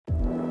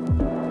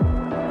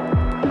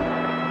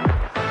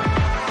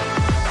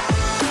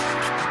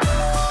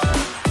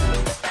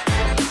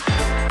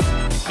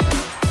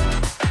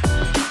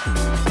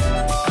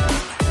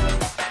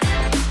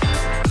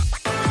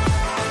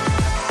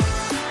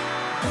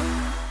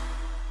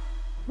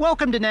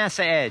Welcome to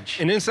NASA Edge.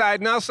 An inside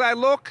and outside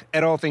look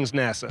at all things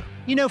NASA.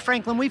 You know,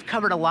 Franklin, we've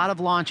covered a lot of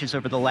launches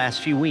over the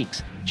last few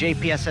weeks.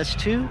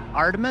 JPSS-2,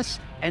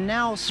 Artemis, and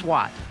now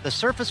SWOT, the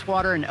Surface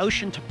Water and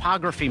Ocean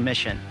Topography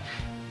Mission.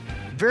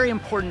 Very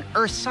important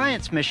Earth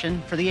science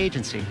mission for the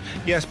agency.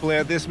 Yes,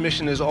 Blair, this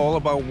mission is all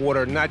about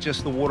water, not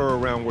just the water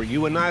around where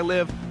you and I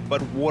live,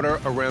 but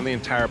water around the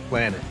entire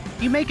planet.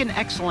 You make an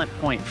excellent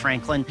point,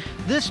 Franklin.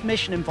 This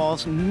mission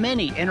involves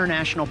many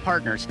international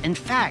partners. In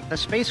fact, the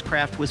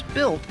spacecraft was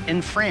built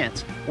in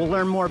France. We'll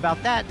learn more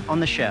about that on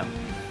the show.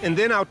 And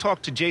then I'll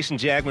talk to Jason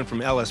Jagman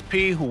from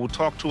LSP, who will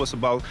talk to us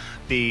about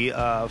the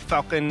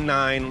Falcon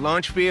 9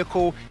 launch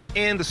vehicle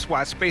and the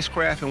SWOT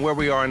spacecraft and where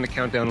we are in the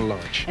countdown to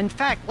launch. In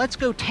fact, let's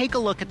go take a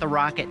look at the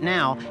rocket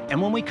now,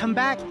 and when we come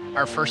back,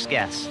 our first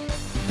guest.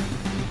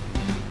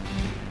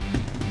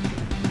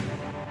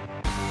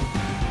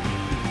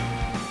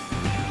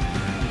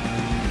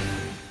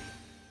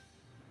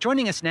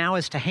 Joining us now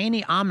is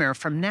Tahani Amer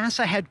from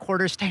NASA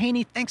headquarters.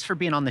 Tahani, thanks for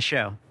being on the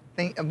show.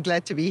 I'm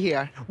glad to be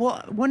here.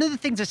 Well, one of the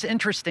things that's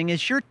interesting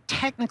is you're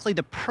technically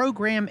the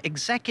program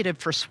executive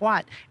for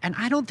SWOT, and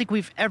I don't think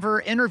we've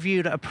ever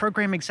interviewed a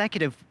program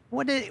executive.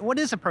 What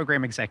is a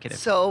program executive?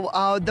 So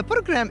the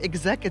program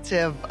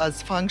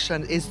executive's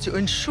function is to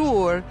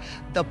ensure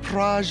the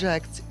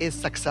project is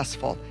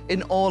successful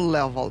in all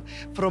levels,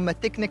 from a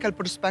technical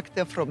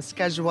perspective, from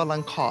schedule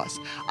and cost.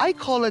 I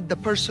call it the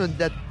person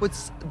that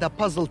puts the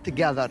puzzle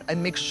together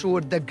and makes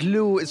sure the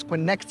glue is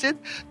connected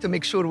to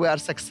make sure we are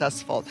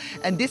successful.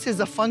 And this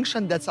is a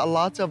function that a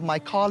lot of my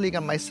colleagues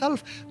and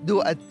myself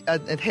do at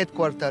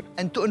headquarters,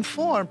 and to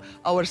inform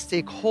our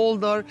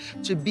stakeholder,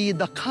 to be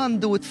the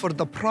conduit for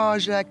the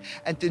project,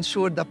 and to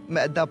ensure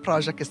the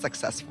project is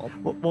successful.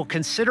 Well,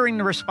 considering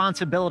the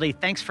responsibility,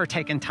 thanks for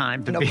taking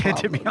time to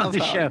be on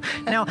the show.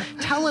 Now,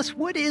 tell us,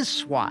 what is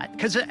SWOT?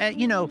 Because,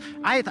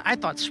 I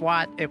thought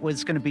SWOT, it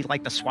was going to be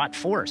like the SWAT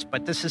force,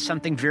 but this is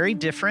something very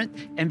different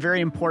and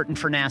very important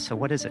for NASA.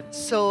 What is it?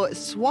 So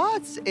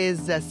SWOT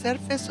is the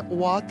Surface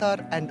Water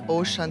and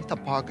Ocean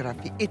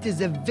Topography. It is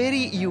a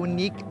very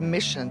unique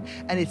mission,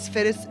 and it's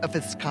first of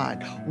its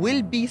kind.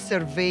 We'll be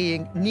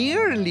surveying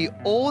nearly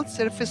all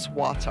surface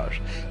water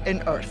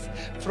in Earth,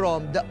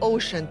 from the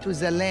ocean to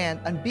the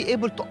land, and be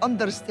able to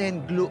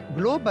understand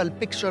global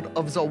picture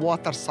of the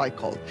water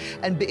cycle,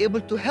 and be able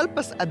to help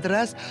us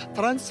address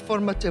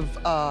transformative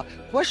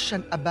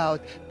question about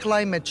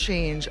climate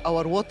change,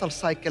 our water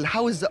cycle,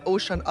 how is the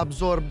ocean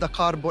absorb the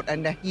carbon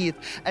and the heat,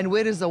 and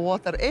where is the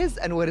water is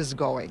and where it's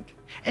going.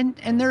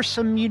 And there's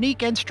some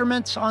unique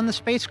instruments on the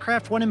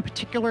spacecraft. One in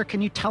particular,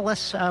 can you tell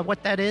us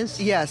what that is?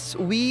 Yes,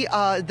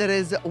 there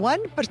is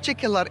one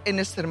particular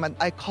instrument,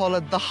 I call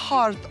it the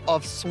heart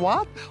of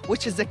SWOT,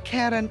 which is a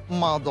Karen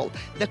model.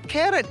 A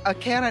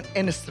Karen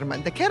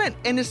instrument. The Karen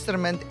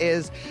instrument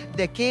is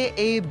the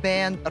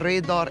Ka-band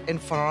radar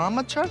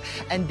interferometer,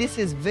 and this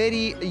is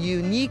very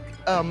unique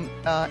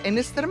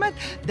instrument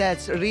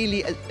that's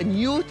really a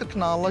new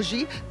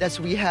technology that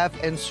we have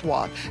in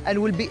SWOT,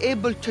 and we'll be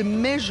able to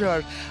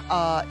measure.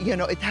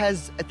 It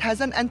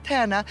has an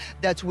antenna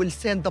that will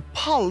send the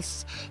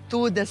pulse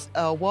to the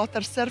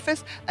water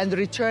surface and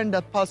return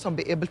that pulse and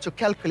be able to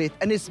calculate.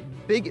 And it's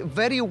big,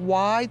 very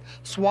wide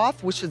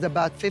swath, which is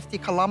about 50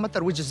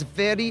 kilometers, which is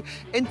very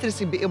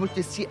interesting, be able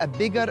to see a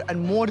bigger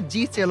and more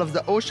detail of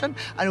the ocean,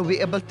 and we'll be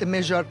able to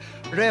measure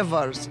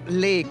rivers,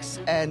 lakes,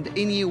 and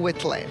any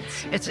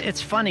wetlands.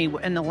 It's funny,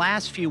 in the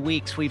last few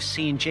weeks, we've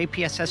seen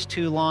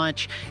JPSS-2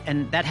 launch,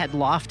 and that had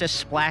Loftus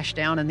splash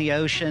down in the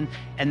ocean,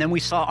 and then we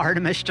saw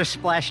Artemis just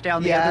splash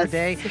down the other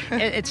day.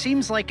 It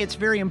seems like it's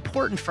very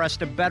important for us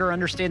to better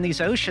understand these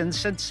oceans,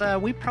 since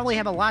we probably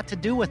have a lot to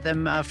do with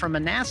them from a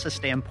NASA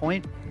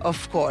standpoint.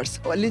 Of course.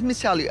 Well, let me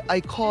tell you, I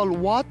call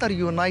water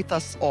unite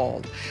us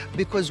all,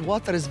 because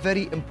water is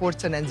very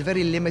important and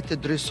very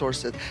limited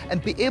resources.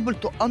 And be able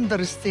to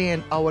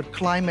understand our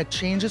climate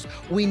changes,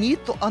 we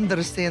need to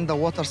understand the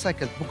water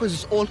cycle, because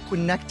it's all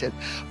connected.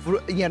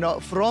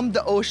 From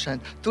the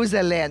ocean to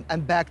the land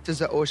and back to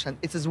the ocean.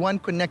 It is one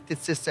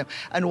connected system,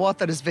 and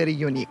water is very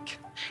unique.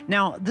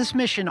 Now, this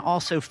mission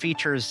also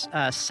features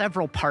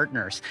several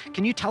partners.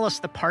 Can you tell us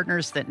the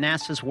partners that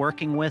NASA's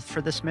working with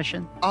for this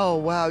mission? Oh,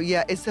 wow.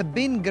 Yeah, it's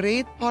been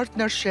great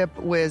partnership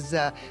with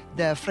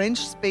the French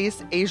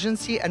Space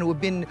Agency, and we've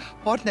been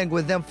partnering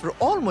with them for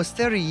almost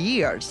 30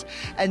 years.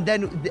 And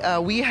then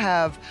we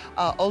have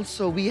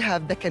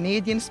the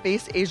Canadian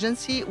Space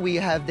Agency, we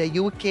have the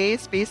UK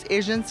Space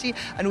Agency,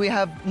 and we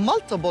have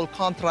multiple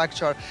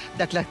contractors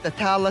like the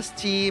Thales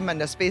team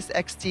and the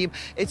SpaceX team.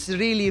 It's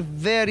really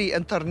very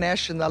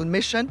international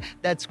mission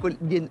that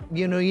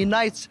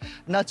unites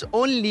not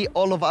only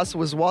all of us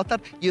with water,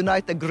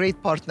 unite a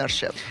great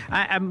partnership.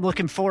 I'm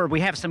looking forward.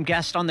 We have some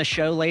guests on the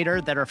show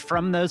later that are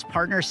from those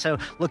partners, so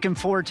looking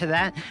forward to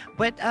that.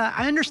 But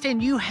I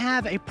understand you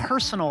have a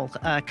personal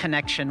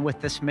connection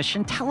with this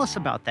mission. Tell us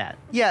about that.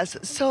 Yes,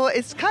 so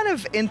it's kind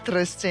of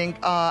interesting.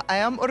 I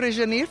am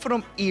originally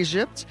from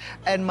Egypt,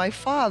 and my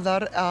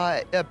father,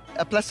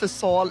 bless his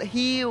soul,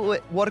 he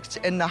worked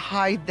in the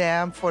high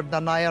dam for the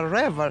Nile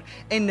River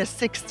in the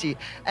 60s.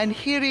 And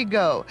here you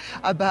go,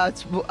 about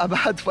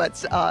what,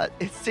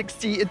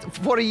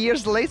 40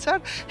 years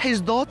later,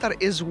 his daughter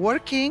is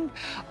working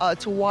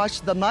to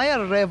watch the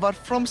Nile River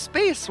from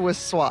space with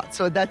SWAT.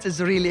 So that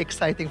is really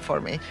exciting for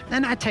me.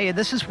 And I tell you,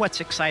 this is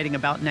what's exciting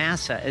about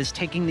NASA, is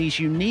taking these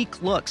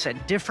unique looks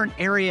at different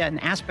area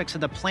and aspects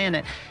of the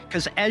planet.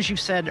 Because as you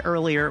said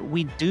earlier,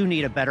 we do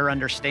need a better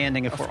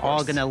understanding if we're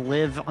all going to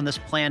live on this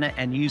planet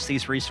and use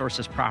these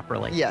resources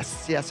properly.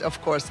 Yes,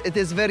 of course. It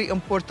is very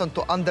important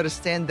to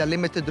understand the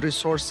limited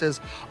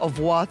resources of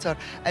water,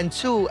 and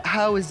two,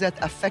 how is that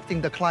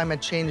affecting the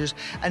climate changes,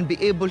 and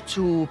be able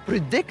to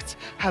predict,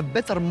 have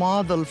better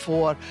model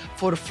for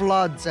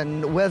floods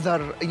and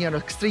weather,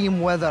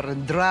 extreme weather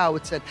and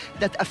droughts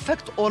that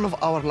affect all of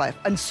our life.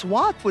 And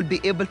SWAT will be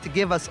able to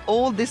give us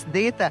all this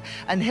data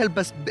and help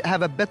us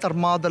have a better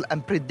model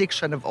and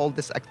prediction of all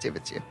this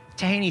activity.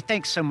 Tahani,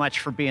 thanks so much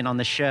for being on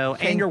the show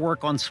and your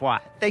work on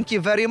SWAT. Thank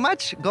you very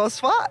much. Go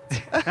SWAT.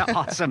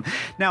 Awesome.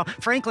 Now,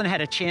 Franklin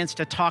had a chance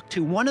to talk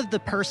to one of the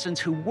persons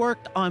who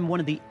worked on one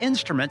of the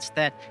instruments,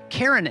 that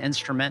Karen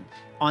instrument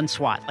on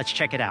SWAT. Let's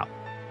check it out.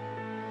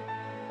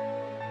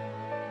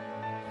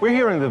 We're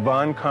here in the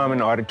Von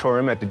Karman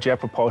Auditorium at the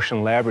Jet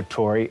Propulsion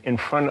Laboratory in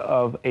front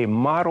of a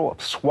model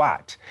of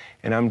SWAT.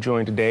 And I'm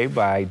joined today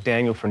by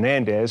Daniel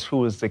Fernandez,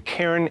 who is the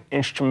Karen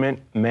Instrument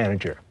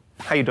Manager.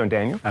 How you doing,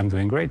 Daniel? I'm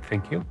doing great,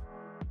 thank you.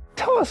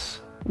 Tell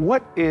us,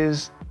 what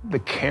is the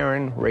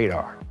Karen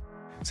radar?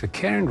 So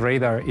Karen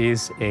radar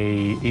is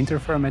a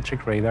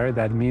interferometric radar.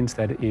 That means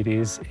that it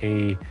is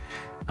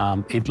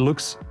it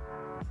looks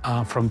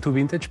from 2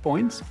 vantage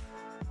points,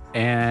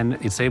 and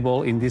it's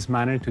able in this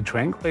manner to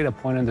triangulate a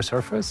point on the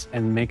surface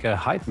and make a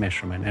height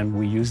measurement. And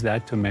we use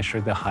that to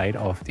measure the height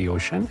of the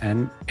ocean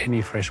and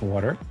any fresh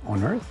water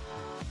on Earth.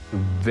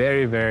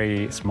 Very,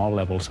 very small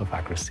levels of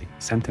accuracy,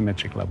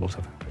 centimetric levels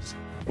of accuracy.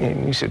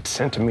 And you said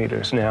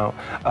centimeters. Now,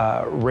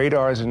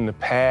 radars in the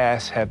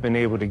past have been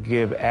able to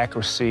give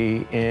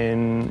accuracy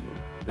in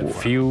a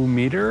few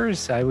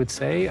meters, I would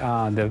say.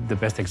 The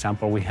best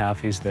example we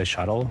have is the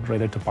shuttle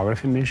radar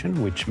topography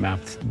mission, which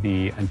mapped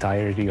the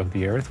entirety of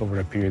the Earth over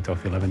a period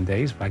of 11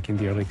 days back in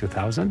the early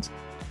 2000s.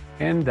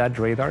 And that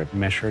radar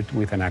measured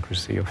with an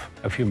accuracy of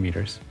a few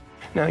meters.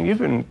 Now, you've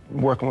been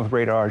working with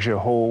radars your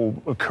whole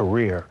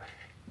career.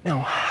 Now,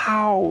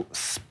 how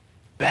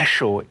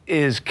special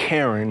is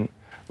Karen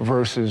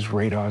versus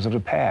radars of the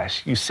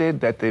past? You said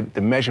that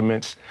the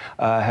measurements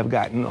have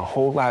gotten a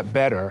whole lot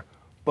better,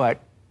 but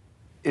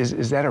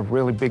is that a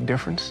really big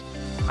difference?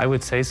 I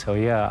would say so,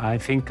 yeah. I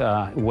think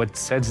what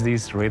sets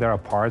this radar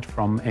apart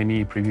from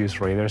any previous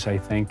radars, I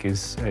think,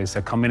 is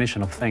a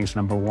combination of things.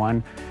 Number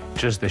one,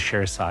 just the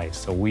sheer size.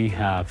 So we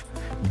have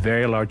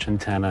very large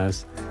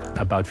antennas,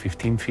 about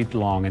 15 feet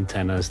long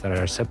antennas that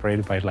are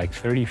separated by like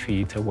 30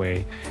 feet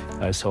away.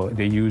 So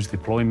they use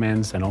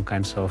deployments and all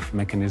kinds of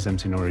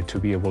mechanisms in order to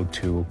be able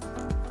to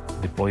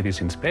deploy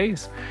this in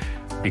space.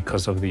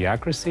 Because of the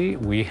accuracy,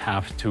 we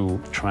have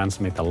to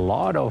transmit a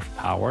lot of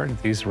power.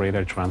 This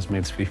radar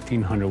transmits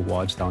 1,500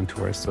 watts down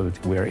to Earth so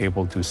that we're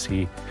able to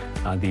see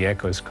the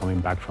echoes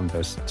coming back from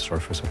the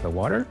surface of the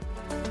water.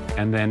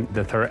 And then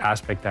the third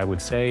aspect, I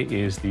would say,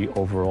 is the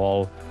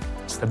overall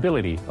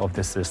stability of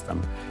the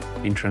system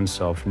in terms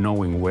of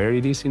knowing where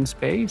it is in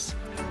space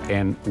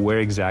and where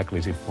exactly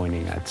is it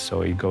pointing at.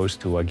 So it goes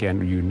to,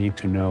 again, you need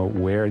to know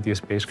where the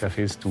spacecraft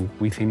is to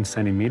within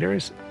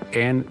centimeters,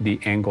 and the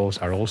angles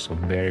are also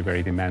very,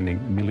 very demanding,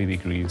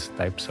 milli-degrees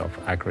types of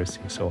accuracy.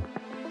 So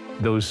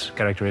those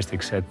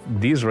characteristics set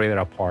this radar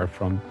apart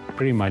from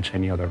pretty much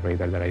any other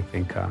radar that I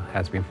think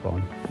has been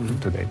flown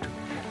to date.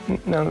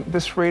 Now,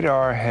 this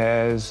radar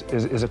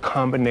is a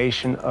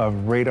combination of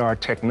radar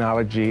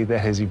technology that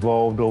has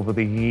evolved over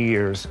the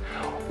years.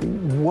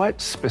 What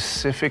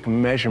specific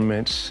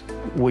measurements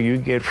will you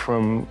get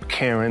from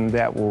Karen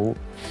that will,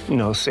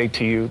 say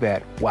to you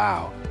that,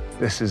 wow,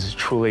 this is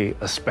truly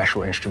a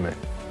special instrument?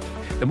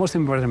 The most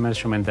important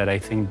measurement that I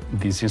think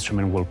this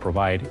instrument will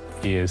provide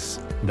is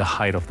the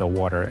height of the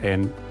water.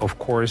 And of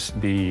course,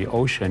 the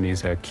ocean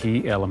is a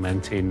key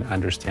element in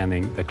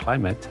understanding the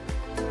climate.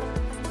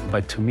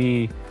 But to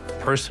me,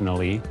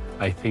 personally,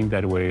 I think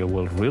that where it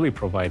will really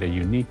provide a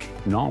unique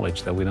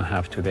knowledge that we don't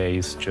have today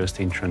is just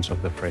in terms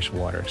of the fresh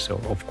water. So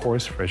of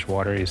course, fresh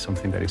water is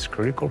something that is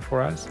critical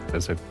for us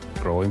as a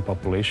growing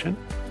population.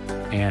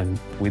 And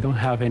we don't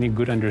have any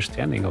good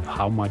understanding of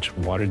how much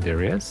water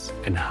there is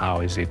and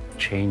how is it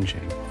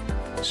changing.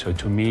 So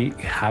to me,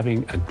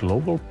 having a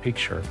global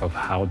picture of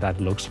how that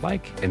looks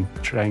like and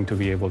trying to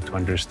be able to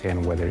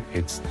understand whether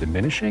it's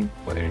diminishing,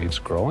 whether it's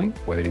growing,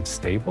 whether it's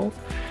stable,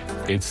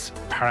 it's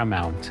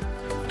paramount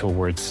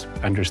towards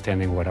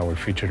understanding what our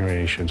future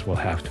generations will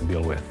have to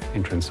deal with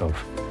in terms of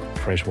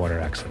freshwater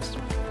access.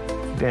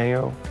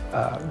 Daniel,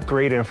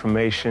 great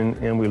information,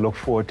 and we look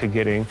forward to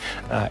getting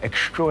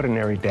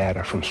extraordinary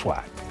data from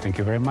SWAT. Thank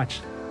you very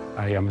much.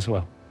 I am as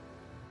well.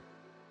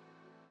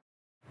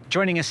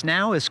 Joining us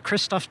now is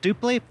Christophe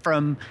Duplé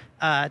from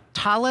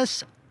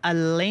Thales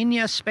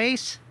Alenia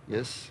Space.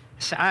 Yes.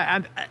 So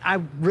I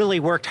really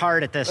worked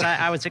hard at this.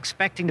 I was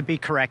expecting to be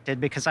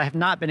corrected because I have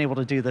not been able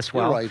to do this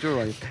well. You're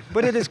right.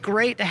 But it is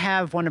great to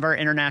have one of our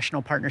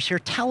international partners here.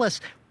 Tell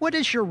us, what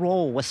is your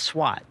role with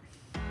SWAT?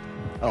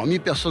 Me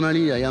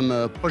personally, I am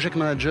a project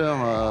manager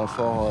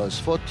for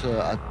SWAT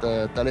at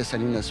Thales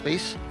Alenia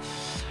Space.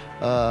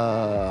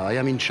 I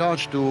am in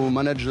charge to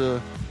manage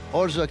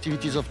all the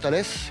activities of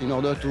Thales in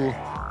order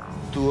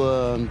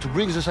to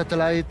bring the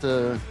satellite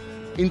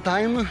in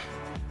time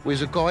with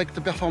the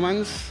correct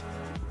performance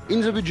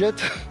in the budget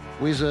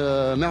with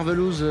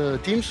marvelous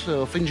teams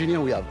of engineers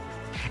we have.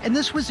 And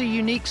this was a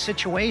unique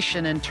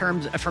situation in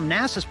terms from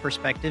NASA's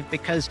perspective,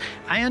 because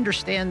I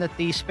understand that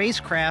the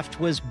spacecraft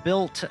was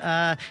built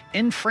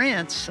in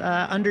France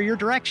under your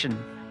direction.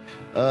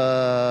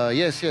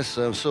 Yes.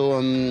 So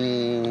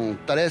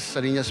Thales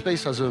Alenia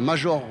Space has a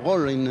major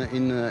role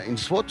in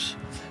SWAT.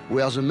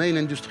 We are the main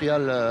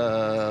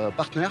industrial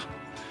partner.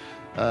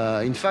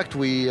 In fact,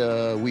 we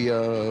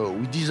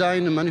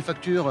design,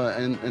 manufacture,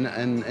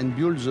 and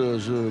build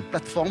the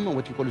platform.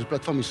 What we call the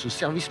platform is the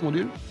service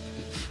module,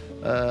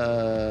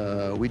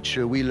 which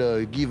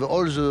will give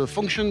all the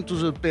function to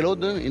the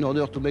payload in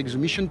order to make the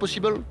mission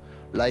possible,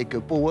 like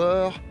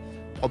power,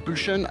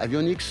 propulsion,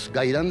 avionics,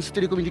 guidance,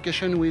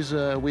 telecommunication with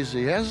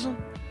the airs.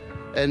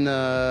 And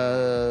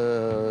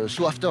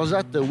so after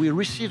that, we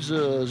received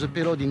the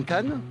payload in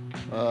Cannes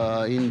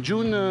in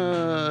June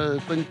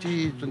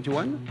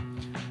 2021.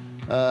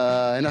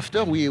 And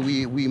after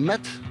we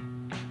met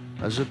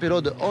the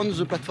payload on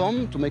the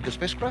platform to make a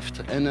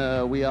spacecraft,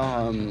 and we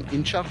are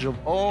in charge of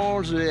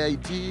all the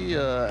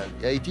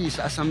AIT is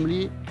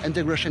assembly,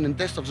 integration, and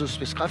test of the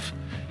spacecraft,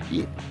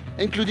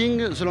 including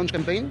the launch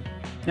campaign.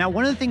 Now,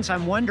 one of the things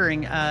I'm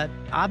wondering,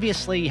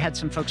 obviously you had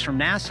some folks from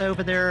NASA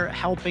over there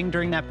helping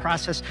during that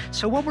process.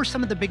 So what were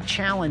some of the big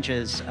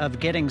challenges of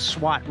getting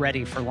SWAT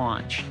ready for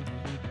launch?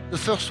 The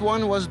first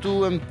one was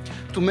to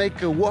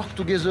make work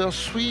together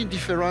 3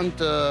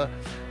 different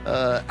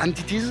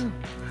entities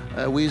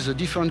with a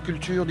different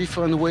culture,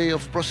 different way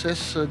of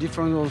process,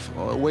 different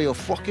way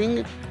of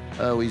working.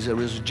 There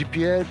was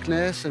JPL,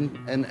 CNES,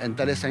 and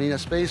Thales Alenia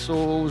Space.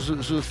 So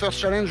the first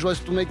challenge was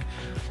to make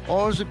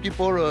all the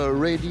people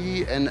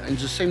ready and in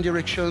the same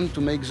direction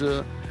to make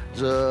the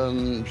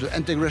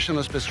integration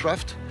of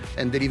spacecraft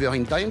and deliver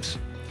in times.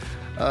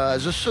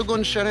 The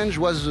second challenge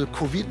was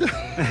COVID.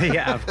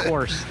 Yeah, of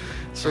course.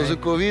 So right. The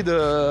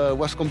COVID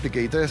was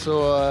complicated. So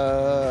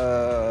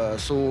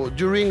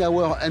during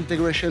our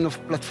integration of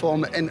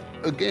platform, and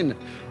again,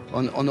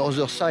 on the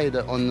other side,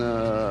 on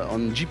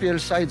JPL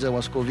side, there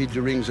was COVID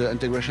during the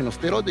integration of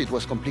payload. It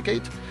was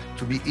complicated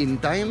to be in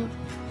time.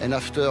 And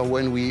after,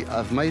 when we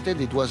have mated,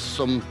 it was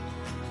some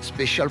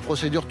special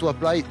procedure to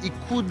apply. It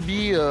could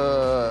be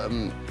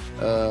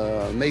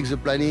make the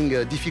planning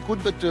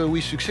difficult, but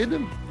we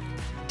succeeded.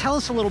 Tell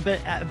us a little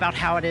bit about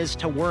how it is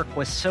to work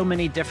with so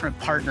many different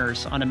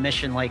partners on a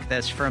mission like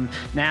this, from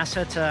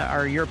NASA to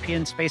our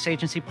European Space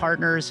Agency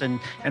partners and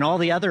all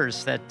the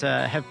others that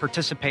have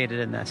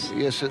participated in this.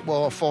 Yes,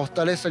 well, for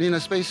Thales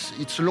Alenia Space,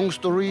 it's a long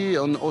story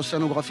on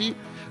oceanography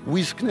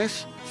with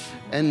CNES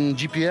and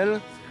JPL.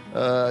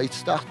 It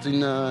started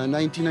in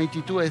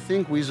 1992, I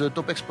think, with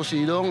Topex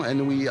Poseidon,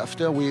 and we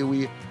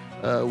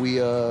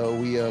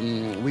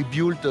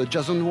built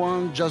JASON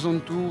 1,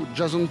 JASON 2,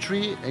 JASON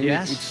 3, and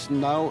yes. It's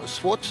now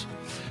SWAT.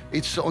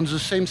 It's on the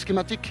same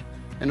schematic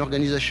and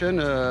organization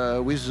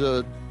with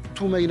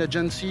 2 main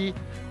agencies,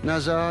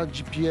 NASA,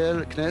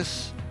 JPL,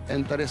 CNES,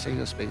 and Thales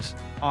Alenia Space.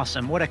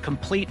 Awesome. What a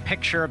complete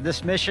picture of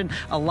this mission.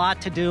 A lot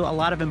to do, a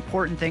lot of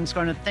important things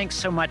going on. Thanks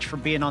so much for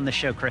being on the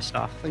show,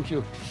 Christophe. Thank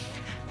you.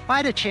 I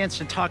had a chance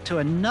to talk to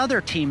another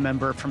team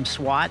member from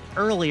SWAT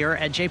earlier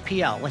at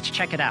JPL. Let's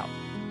check it out.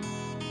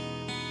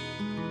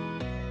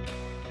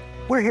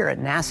 We're here at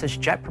NASA's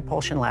Jet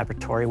Propulsion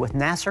Laboratory with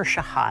Nasser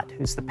Shahat,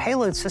 who's the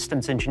payload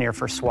systems engineer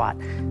for SWAT.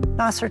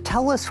 Nasser,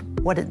 tell us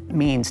what it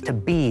means to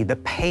be the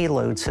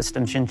payload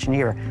systems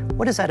engineer.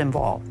 What does that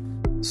involve?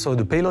 So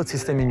the payload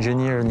system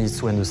engineer needs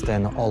to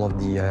understand all of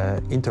the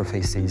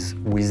interfaces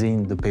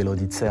within the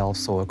payload itself,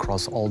 so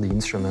across all the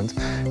instruments,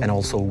 and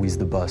also with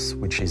the bus,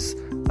 which is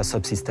a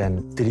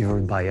subsystem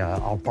delivered by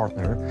our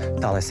partner,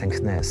 Thales and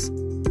CNES.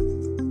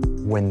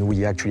 When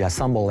we actually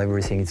assemble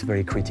everything, it's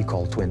very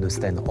critical to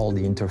understand all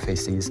the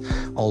interfaces,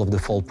 all of the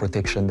fault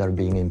protection that are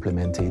being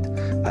implemented.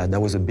 That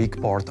was a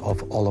big part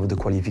of all of the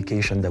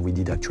qualification that we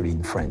did actually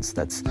in France.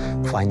 That's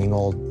finding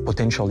all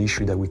potential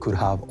issue that we could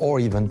have,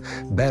 or even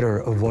better,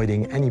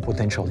 avoiding any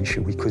potential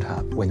issue we could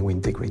have when we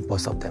integrate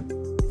both of them.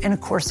 And of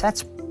course,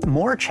 that's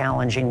more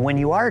challenging when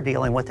you are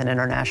dealing with an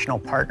international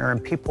partner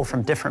and people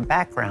from different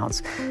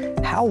backgrounds.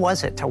 How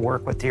was it to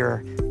work with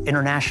your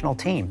international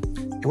team?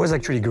 It was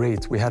actually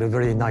great. We had a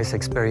very nice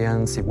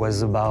experience. It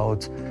was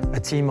about a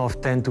team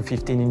of 10 to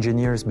 15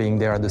 engineers being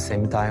there at the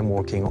same time,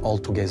 working all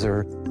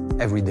together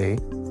every day.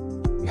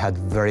 We had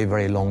very,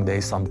 very long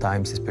days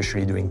sometimes,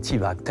 especially during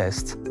TVAC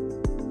tests.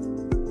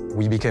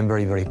 We became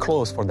very, very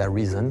close for that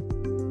reason.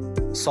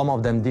 Some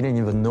of them didn't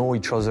even know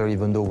each other,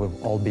 even though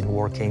we've all been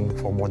working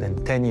for more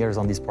than 10 years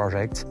on this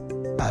project.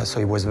 So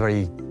it was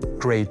very,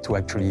 great to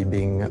actually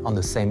being on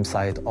the same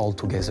site all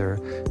together,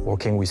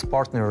 working with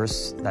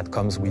partners that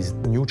comes with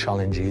new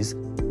challenges,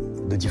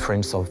 the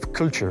difference of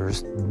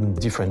cultures,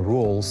 different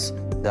rules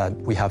that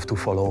we have to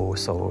follow.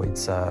 So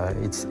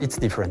it's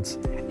different.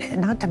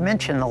 And not to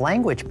mention the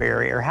language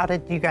barrier. How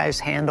did you guys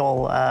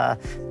handle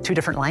two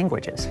different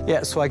languages?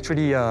 Yeah, so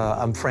actually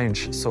I'm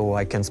French, so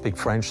I can speak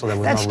French, so that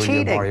was That's not really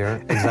cheating. a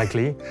barrier.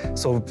 Exactly.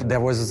 So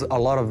there was a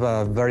lot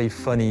of very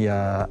funny,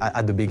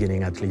 at the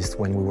beginning at least,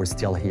 when we were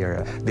still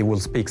here. They will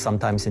speak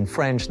sometimes in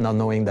French, not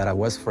knowing that I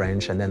was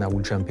French, and then I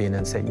would jump in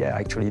and say,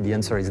 yeah, actually the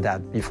answer is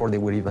that, before they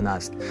would even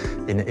ask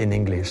in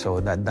English. So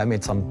that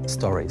made some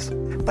stories.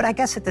 But I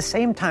guess at the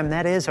same time,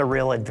 that is a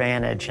real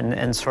advantage,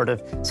 and sort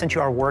of, since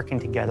you are working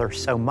together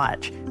so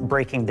much,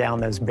 breaking down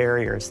those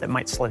barriers that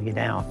might slow you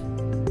down.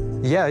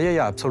 Yeah,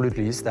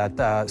 absolutely. It's that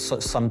so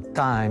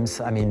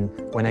sometimes, I mean,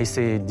 when I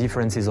say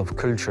differences of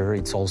culture,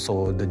 it's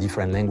also the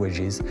different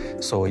languages.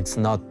 So it's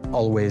not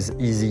always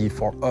easy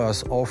for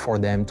us or for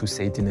them to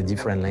say it in a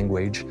different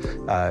language,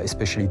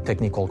 especially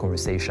technical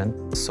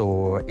conversation.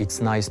 So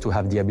it's nice to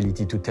have the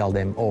ability to tell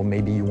them, oh,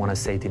 maybe you want to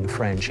say it in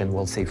French, and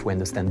we'll see if we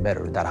understand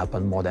better. That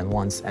happened more than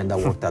once, and that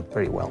worked out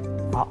pretty well.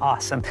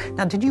 Awesome.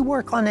 Now, did you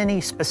work on any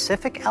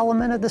specific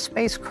element of the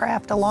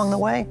spacecraft along the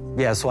way?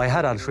 Yeah, so I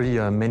had actually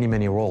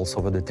many roles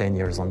over the 10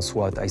 years on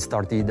SWAT. I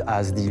started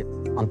as the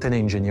antenna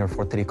engineer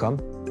for telecom.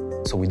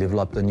 So we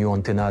developed a new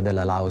antenna that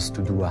allows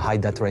to do a high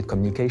data rate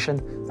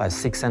communication,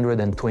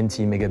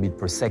 620 megabit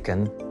per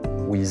second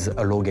with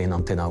a low gain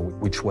antenna,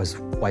 which was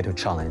quite a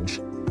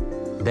challenge.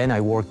 Then I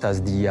worked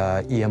as the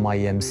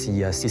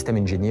EMI/EMC system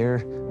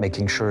engineer,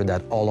 making sure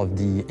that all of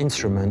the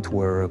instruments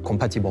were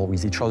compatible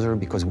with each other,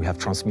 because we have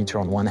transmitter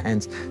on one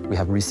hand, we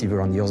have receiver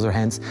on the other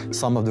hand.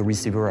 Some of the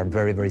receivers are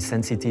very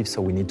sensitive,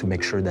 so we need to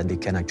make sure that they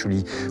can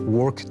actually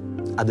work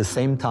at the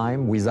same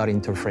time without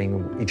interfering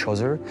with each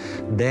other.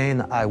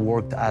 Then I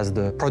worked as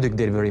the product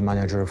delivery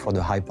manager for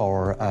the high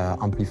power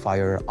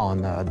amplifier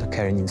on the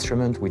Karen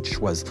instrument, which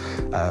was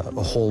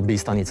a whole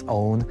beast on its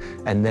own.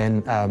 And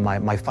then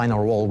my final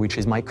role, which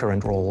is my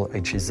current role,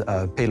 which is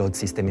a payload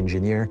system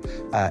engineer,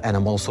 and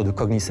I'm also the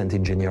cognizant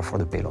engineer for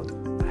the payload.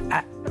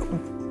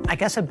 I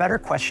guess a better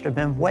question would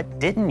have been, what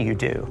didn't you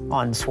do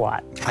on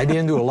SWAT? I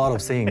didn't do a lot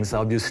of things.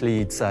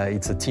 Obviously, it's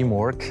a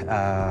teamwork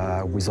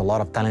with a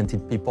lot of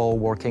talented people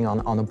working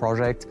on a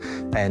project,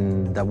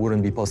 and that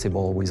wouldn't be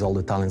possible with all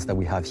the talents that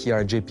we have here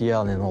at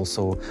JPL and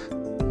also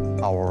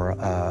our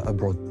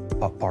abroad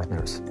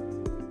partners.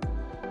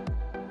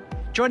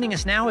 Joining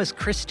us now is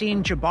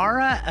Christine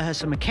Jabara,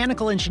 as a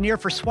mechanical engineer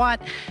for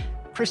SWAT.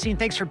 Christine,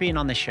 thanks for being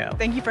on the show.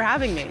 Thank you for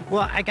having me.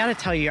 Well, I got to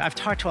tell you, I've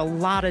talked to a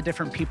lot of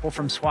different people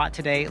from SWAT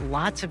today,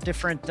 lots of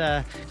different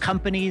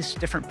companies,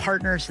 different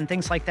partners and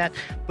things like that.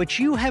 But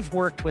you have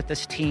worked with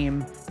this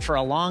team for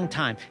a long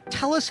time.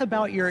 Tell us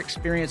about your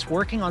experience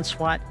working on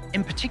SWAT,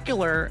 in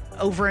particular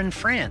over in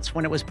France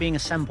when it was being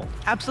assembled.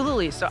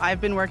 Absolutely. So I've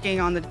been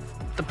working on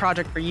the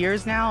project for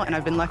years now, and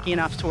I've been lucky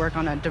enough to work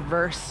on a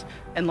diverse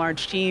and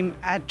large team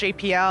at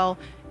JPL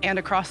and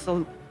across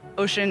the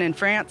ocean in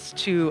France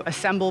to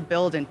assemble,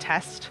 build, and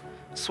test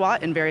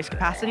SWAT in various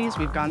capacities.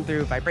 We've gone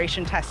through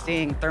vibration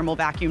testing, thermal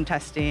vacuum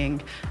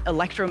testing,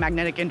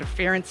 electromagnetic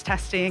interference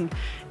testing,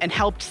 and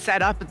helped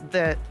set up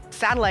the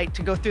satellite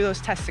to go through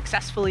those tests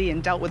successfully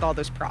and dealt with all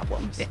those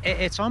problems.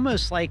 It's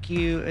almost like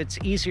it's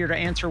easier to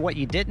answer what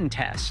you didn't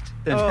test.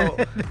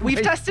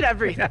 We've tested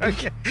everything.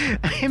 Okay.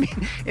 I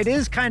mean, it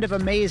is kind of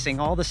amazing,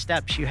 all the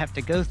steps you have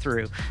to go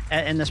through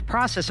in this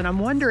process. And I'm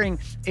wondering,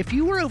 if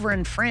you were over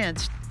in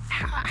France,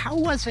 how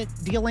was it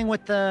dealing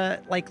with the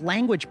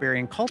language barrier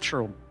and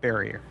cultural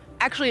barrier?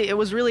 Actually, it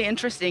was really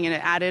interesting, and it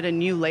added a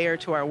new layer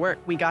to our work.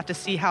 We got to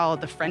see how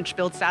the French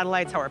build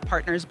satellites, how our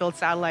partners build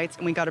satellites,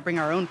 and we got to bring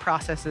our own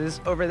processes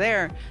over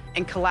there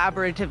and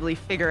collaboratively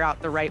figure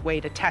out the right way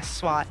to test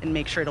SWAT and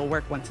make sure it'll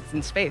work once it's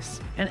in space.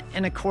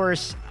 And of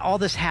course, all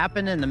this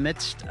happened in the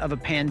midst of a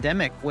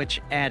pandemic,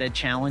 which added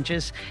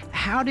challenges.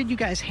 How did you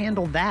guys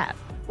handle that?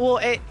 Well,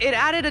 it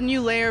added a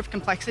new layer of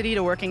complexity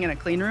to working in a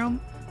clean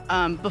room.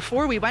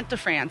 Before we went to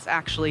France,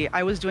 actually,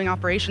 I was doing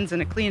operations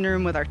in a clean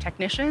room with our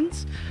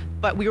technicians,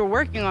 but we were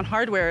working on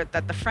hardware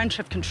that the French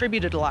have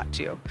contributed a lot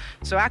to.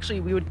 So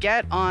actually, we would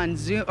get on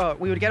Zoom,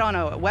 we would get on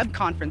a web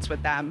conference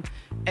with them,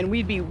 and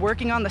we'd be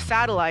working on the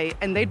satellite,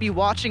 and they'd be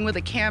watching with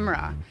a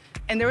camera.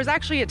 And there was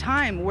actually a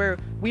time where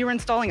we were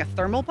installing a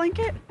thermal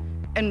blanket,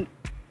 and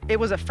it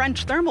was a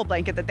French thermal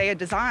blanket that they had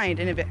designed,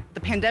 and if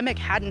the pandemic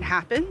hadn't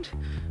happened,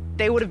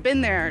 they would have been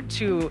there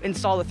to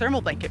install the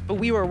thermal blanket, but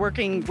we were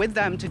working with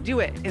them to do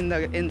it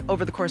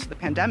over the course of the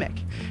pandemic.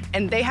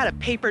 And they had a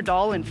paper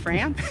doll in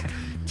France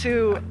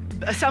to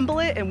assemble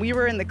it, and we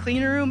were in the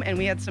clean room, and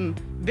we had some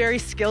very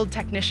skilled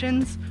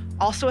technicians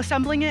also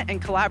assembling it, and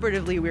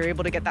collaboratively we were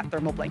able to get that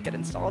thermal blanket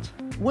installed.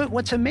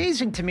 What's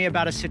amazing to me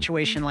about a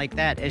situation like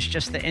that is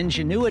just the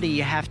ingenuity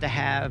you have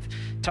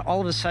to all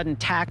of a sudden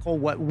tackle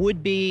what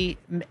would be,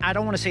 I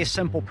don't want to say a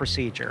simple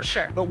procedure,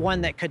 sure, but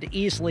one that could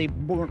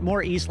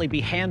more easily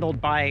be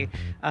handled by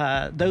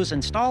those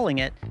installing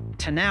it,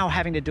 to now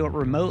having to do it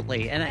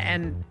remotely.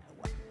 And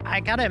I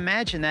got to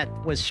imagine that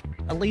was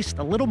at least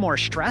a little more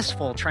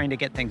stressful trying to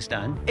get things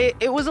done.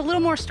 It was a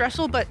little more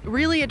stressful, but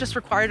really it just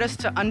required us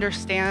to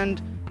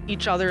understand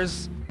each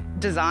other's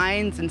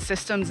designs and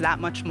systems that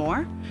much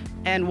more.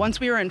 And once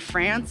we were in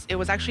France, it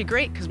was actually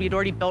great because we'd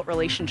already built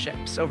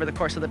relationships over the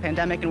course of the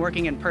pandemic, and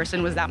working in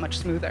person was that much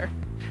smoother.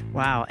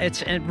 Wow,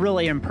 it's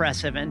really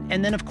impressive.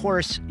 And then, of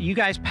course, you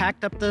guys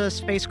packed up the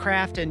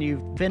spacecraft and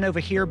you've been over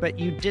here, but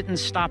you didn't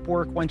stop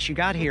work once you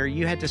got here.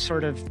 You had to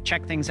sort of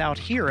check things out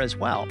here as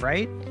well,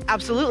 right?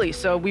 Absolutely.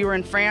 So we were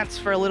in France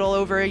for a little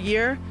over a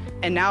year,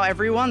 and now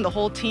the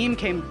whole team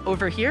came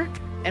over here.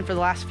 And for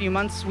the last few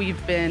months,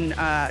 we've been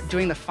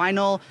doing the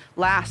final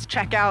last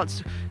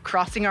checkouts,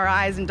 crossing our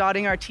I's and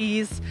dotting our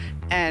T's,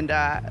 and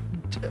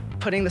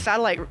putting the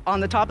satellite on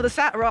the top of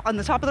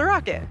the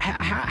rocket.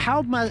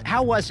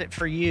 How was it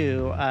for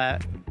you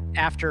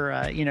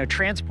after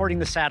transporting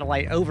the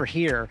satellite over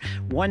here,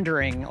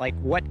 wondering like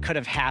what could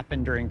have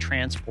happened during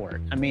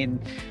transport? I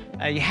mean,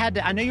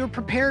 I know you were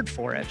prepared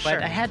for it, but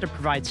Sure. I had to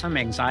provide some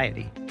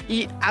anxiety.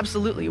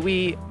 Absolutely.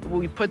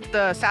 We put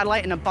the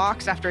satellite in a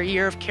box after a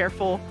year of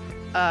careful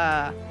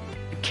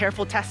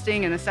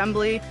testing and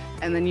assembly,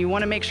 and then you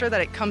want to make sure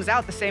that it comes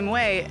out the same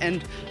way.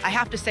 And I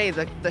have to say,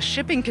 the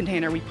shipping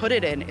container we put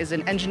it in is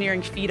an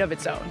engineering feat of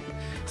its own.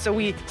 So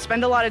we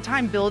spend a lot of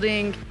time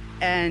building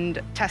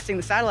and testing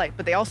the satellite,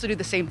 but they also do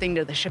the same thing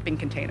to the shipping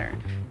container.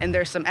 And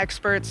there's some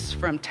experts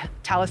from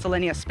Thales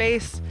Alenia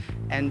Space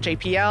and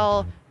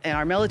JPL and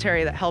our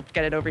military that helped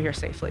get it over here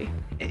safely.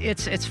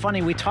 It's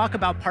funny, we talk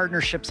about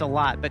partnerships a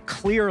lot, but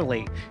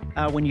clearly,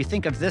 when you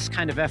think of this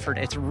kind of effort,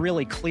 it's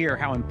really clear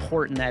how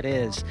important that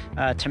is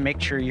to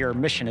make sure your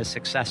mission is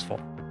successful.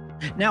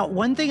 Now,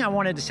 one thing I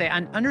wanted to say,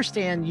 I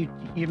understand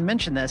you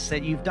mentioned this,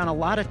 that you've done a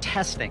lot of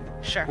testing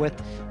Sure.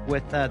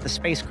 with the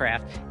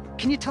spacecraft.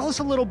 Can you tell us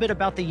a little bit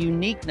about the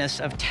uniqueness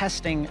of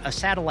testing a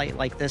satellite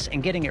like this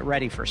and getting it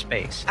ready for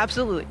space?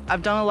 Absolutely.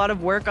 I've done a lot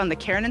of work on the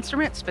Karen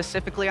instrument,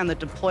 specifically on the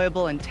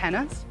deployable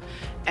antennas.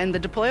 And the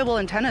deployable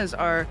antennas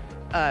are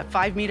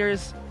 5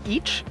 meters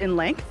each in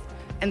length,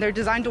 and they're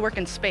designed to work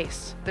in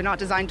space. They're not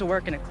designed to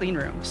work in a clean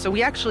room. So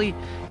we actually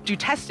do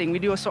testing. We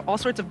do all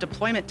sorts of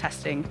deployment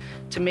testing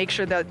to make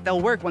sure that they'll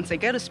work once they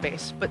go to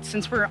space. But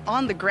since we're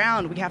on the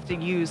ground, we have to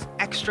use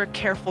extra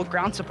careful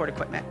ground support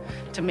equipment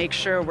to make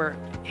sure we're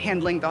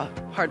handling the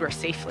hardware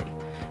safely.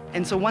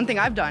 And so one thing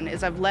I've done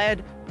is I've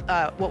led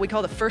what we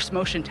call the first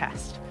motion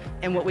test.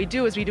 And what we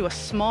do is we do a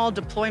small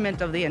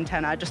deployment of the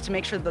antenna just to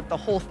make sure that the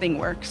whole thing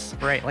works.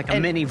 Right, like a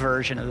mini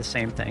version of the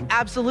same thing.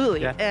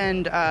 Absolutely. Yeah.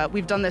 And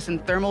we've done this in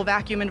thermal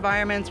vacuum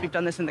environments. We've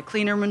done this in the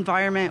clean room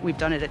environment. We've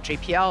done it at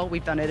JPL.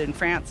 We've done it in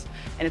France.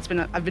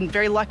 And I've been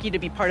very lucky to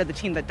be part of the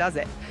team that does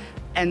it.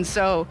 And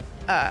so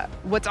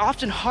what's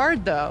often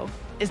hard, though,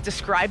 is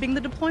describing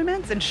the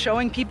deployments and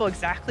showing people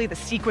exactly the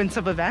sequence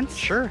of events.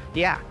 Sure.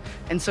 Yeah.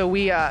 And so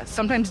we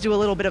sometimes do a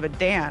little bit of a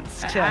dance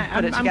to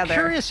put it together. I'm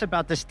curious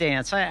about this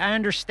dance. I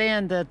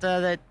understand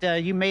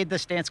that you made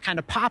this dance kind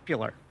of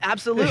popular.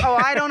 Absolutely. Oh,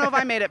 I don't know if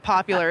I made it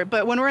popular,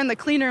 but when we're in the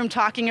clean room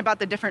talking about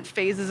the different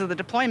phases of the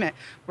deployment,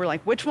 we're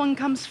like, which one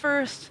comes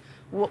first?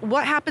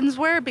 What happens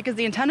where? Because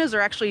the antennas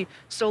are actually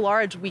so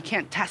large, we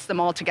can't test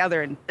them all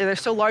together, and they're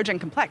so large and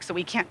complex that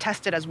we can't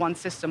test it as one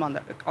system on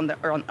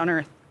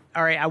Earth.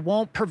 All right, I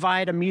won't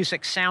provide a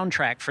music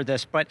soundtrack for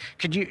this, but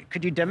could you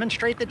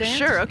demonstrate the dance?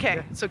 Sure,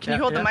 okay. So can you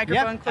hold the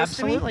microphone close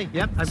to me? Absolutely.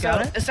 Yep, I've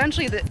got it.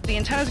 Essentially, the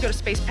antennas go to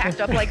space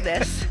packed up like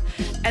this,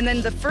 and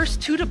then the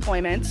first two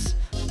deployments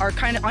are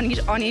kind of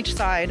on each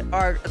side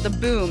are the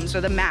booms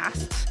or the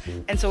masts,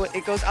 and so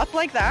it goes up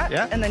like that,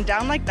 and then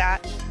down like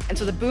that, and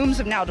so the booms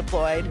have now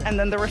deployed, and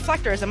then the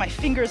reflectors, and my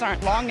fingers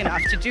aren't long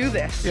enough to do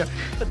this,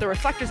 but the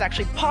reflectors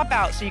actually pop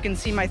out so you can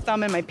see my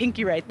thumb and my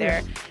pinky right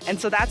there, and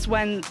so that's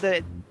when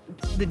the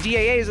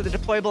DAAs or the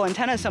deployable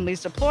antenna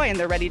assemblies deploy, and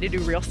they're ready to do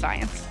real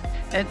science.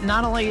 And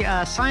not only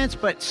science,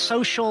 but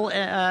social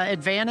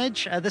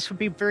advantage. This would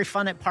be very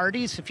fun at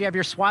parties. If you have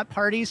your SWAT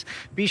parties,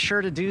 be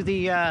sure to do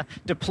the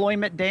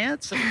deployment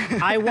dance.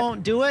 I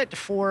won't do it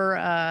for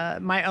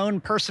my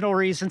own personal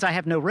reasons. I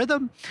have no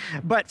rhythm.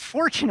 But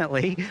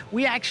fortunately,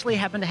 we actually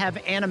happen to have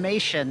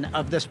animation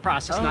of this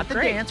process. Not the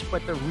dance,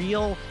 but the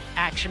real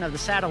action of the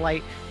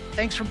satellite.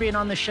 Thanks for being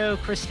on the show,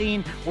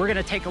 Christine. We're going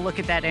to take a look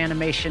at that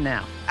animation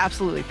now.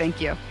 Absolutely. Thank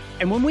you.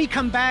 And when we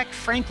come back,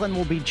 Franklin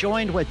will be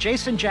joined with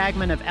Jason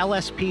Jagman of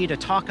LSP to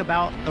talk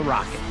about the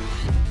rocket.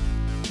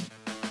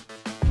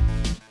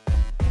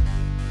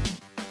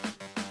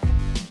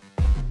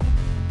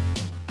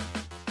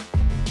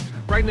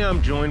 Right now,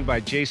 I'm joined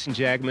by Jason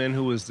Jagman,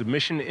 who is the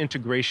Mission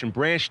Integration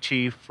Branch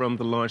Chief from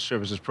the Launch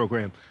Services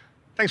Program.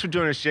 Thanks for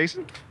joining us,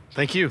 Jason.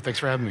 Thank you. Thanks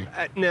for having me.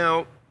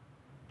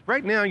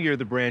 Right now, you're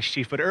the branch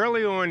chief, but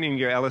early on in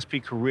your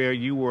LSP career,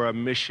 you were a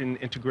mission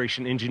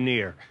integration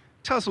engineer.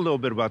 Tell us a little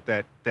bit about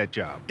that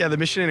job. Yeah, the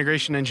mission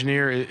integration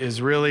engineer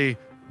is really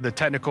the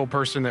technical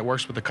person that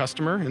works with the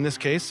customer, in this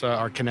case,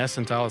 our Kinéis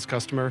and Thales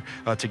customer,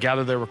 to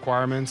gather their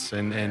requirements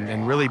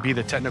and really be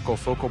the technical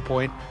focal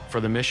point for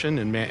the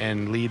mission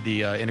and lead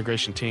the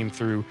integration team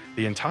through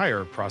the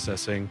entire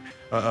processing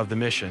of the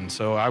mission.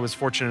 So I was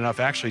fortunate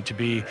enough actually to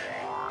be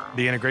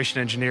the integration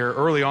engineer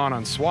early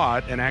on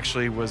SWAT, and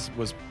actually was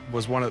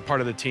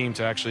part of the team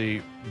to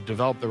actually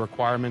develop the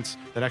requirements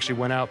that actually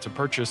went out to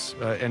purchase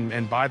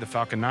and buy the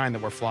Falcon 9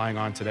 that we're flying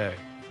on today.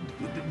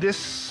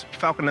 This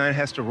Falcon 9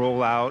 has to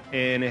roll out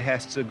and it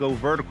has to go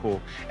vertical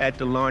at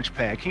the launch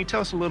pad. Can you tell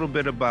us a little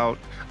bit about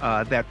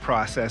that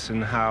process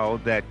and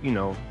how that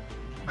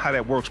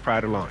works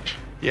prior to launch?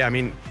 Yeah, I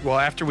mean, well,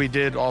 after we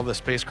did all the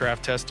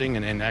spacecraft testing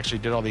and actually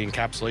did all the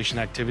encapsulation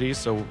activities,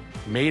 so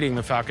mating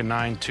the Falcon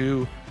 9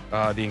 to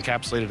the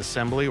encapsulated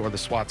assembly or the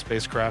SWAT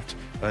spacecraft,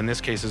 in this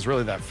case, is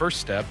really that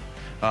first step.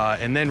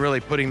 And then really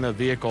putting the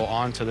vehicle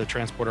onto the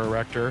transporter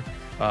erector.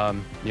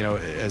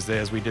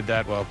 As we did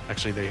that, well,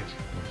 actually they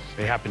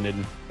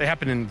happened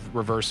in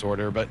reverse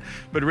order, but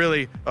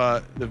really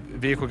the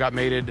vehicle got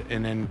mated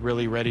and then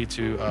really ready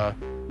to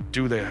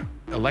do the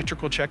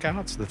electrical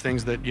checkouts, the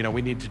things that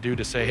we need to do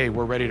to say, hey,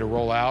 we're ready to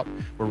roll out,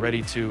 we're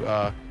ready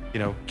to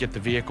get the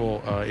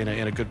vehicle in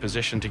a good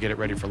position to get it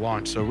ready for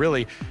launch. So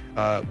really,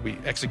 we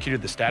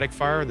executed the static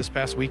fire this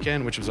past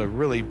weekend, which was a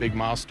really big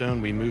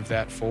milestone. We moved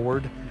that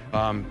forward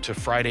to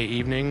Friday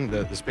evening.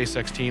 The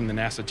SpaceX team, the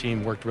NASA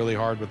team worked really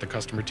hard with the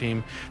customer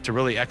team to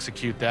really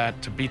execute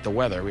that, to beat the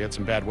weather. We had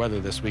some bad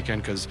weather this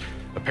weekend because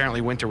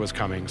apparently winter was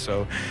coming.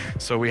 So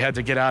we had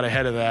to get out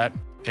ahead of that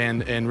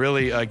and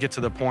really get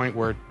to the point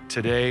where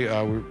today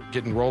we're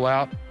getting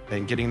rollout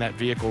and getting that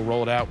vehicle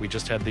rolled out. We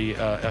just had the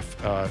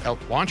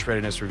launch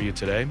readiness review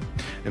today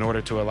in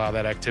order to allow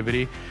that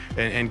activity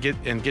and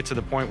get to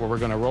the point where we're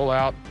going to roll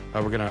out.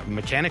 We're going to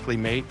mechanically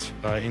mate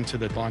into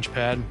the launch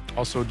pad,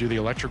 also do the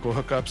electrical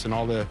hookups and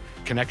all the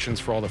connections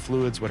for all the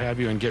fluids, what have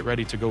you, and get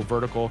ready to go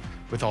vertical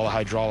with all the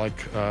hydraulic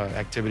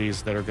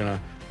activities that are going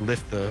to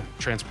lift the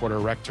transporter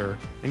erector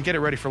and get it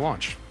ready for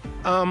launch.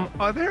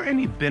 Are there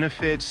any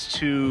benefits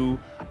to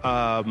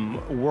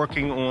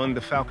working on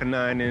the Falcon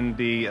 9 in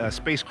the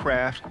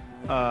spacecraft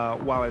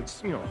while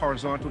it's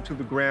horizontal to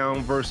the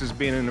ground versus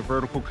being in a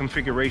vertical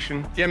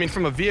configuration? Yeah, I mean,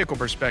 from a vehicle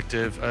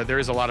perspective, there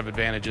is a lot of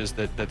advantages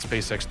that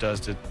SpaceX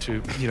does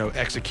to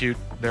execute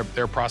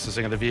their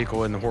processing of the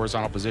vehicle in the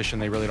horizontal position.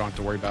 They really don't have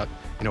to worry about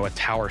a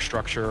tower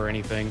structure or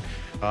anything,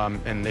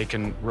 and they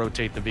can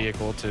rotate the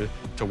vehicle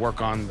to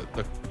work on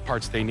the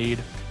parts they need.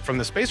 From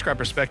the spacecraft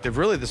perspective,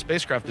 really the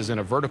spacecraft is in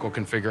a vertical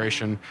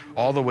configuration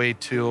all the way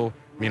to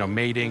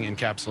mating,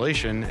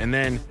 encapsulation, and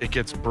then it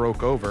gets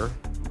broke over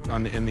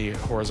in the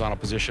horizontal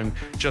position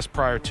just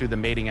prior to the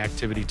mating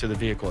activity to the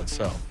vehicle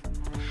itself.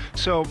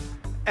 So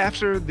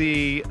after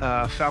the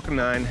Falcon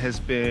 9 has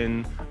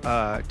been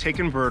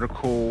taken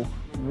vertical,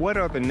 what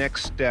are the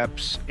next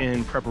steps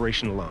in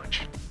preparation to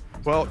launch?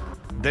 Well,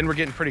 then we're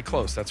getting pretty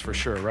close, that's for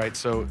sure, right?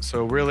 So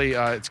really,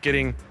 it's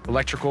getting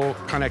electrical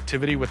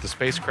connectivity with the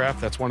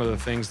spacecraft. That's one of the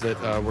things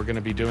that we're going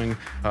to be doing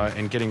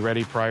and getting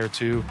ready prior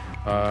to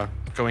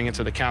going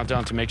into the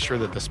countdown to make sure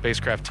that the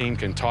spacecraft team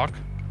can talk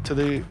to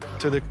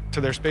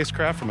their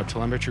spacecraft from a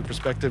telemetry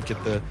perspective,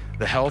 get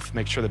the health,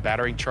 make sure the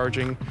battery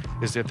charging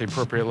is at the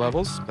appropriate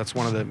levels. That's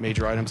one of the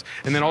major items.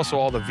 And then also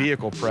all the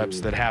vehicle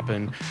preps that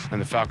happen in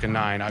the Falcon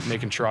 9,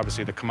 making sure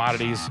obviously the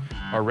commodities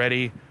are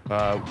ready.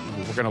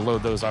 We're going to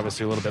load those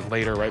obviously a little bit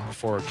later, right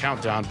before a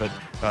countdown, but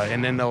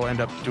and then they'll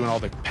end up doing all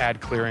the pad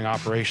clearing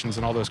operations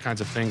and all those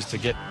kinds of things to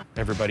get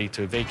everybody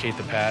to vacate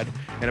the pad.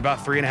 And about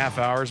 3.5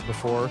 hours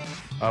before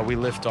we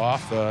lift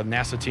off, the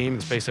NASA team,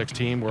 the SpaceX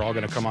team, we're all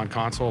going to come on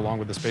console along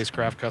with the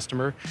spacecraft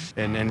customer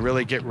and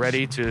really get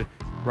ready to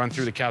run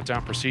through the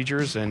countdown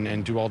procedures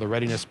and do all the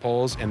readiness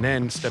polls, and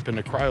then step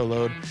into cryo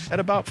load at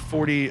about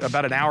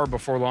an hour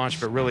before launch,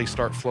 but really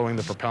start flowing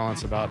the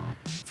propellants about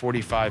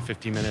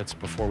 45-50 minutes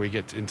before we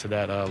get into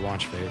that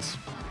launch phase.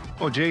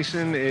 Well,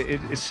 Jason,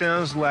 it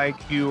sounds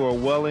like you are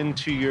well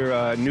into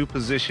your new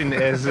position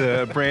as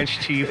a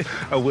branch chief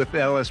with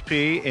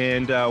LSP,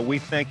 and we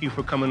thank you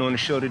for coming on the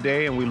show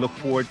today, and we look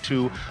forward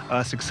to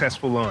a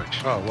successful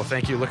launch. Oh, well,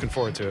 thank you. Looking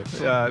forward to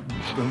it.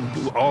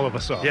 All of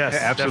us are. Yes,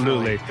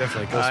 absolutely.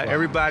 Definitely.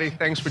 Everybody,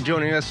 thanks for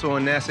joining us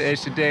on NASA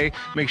Edge today.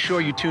 Make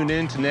sure you tune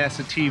in to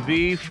NASA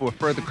TV for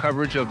further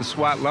coverage of the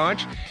SWAT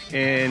launch,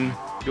 and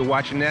you're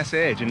watching NASA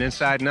Edge, an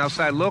inside and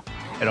outside look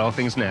at all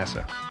things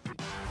NASA.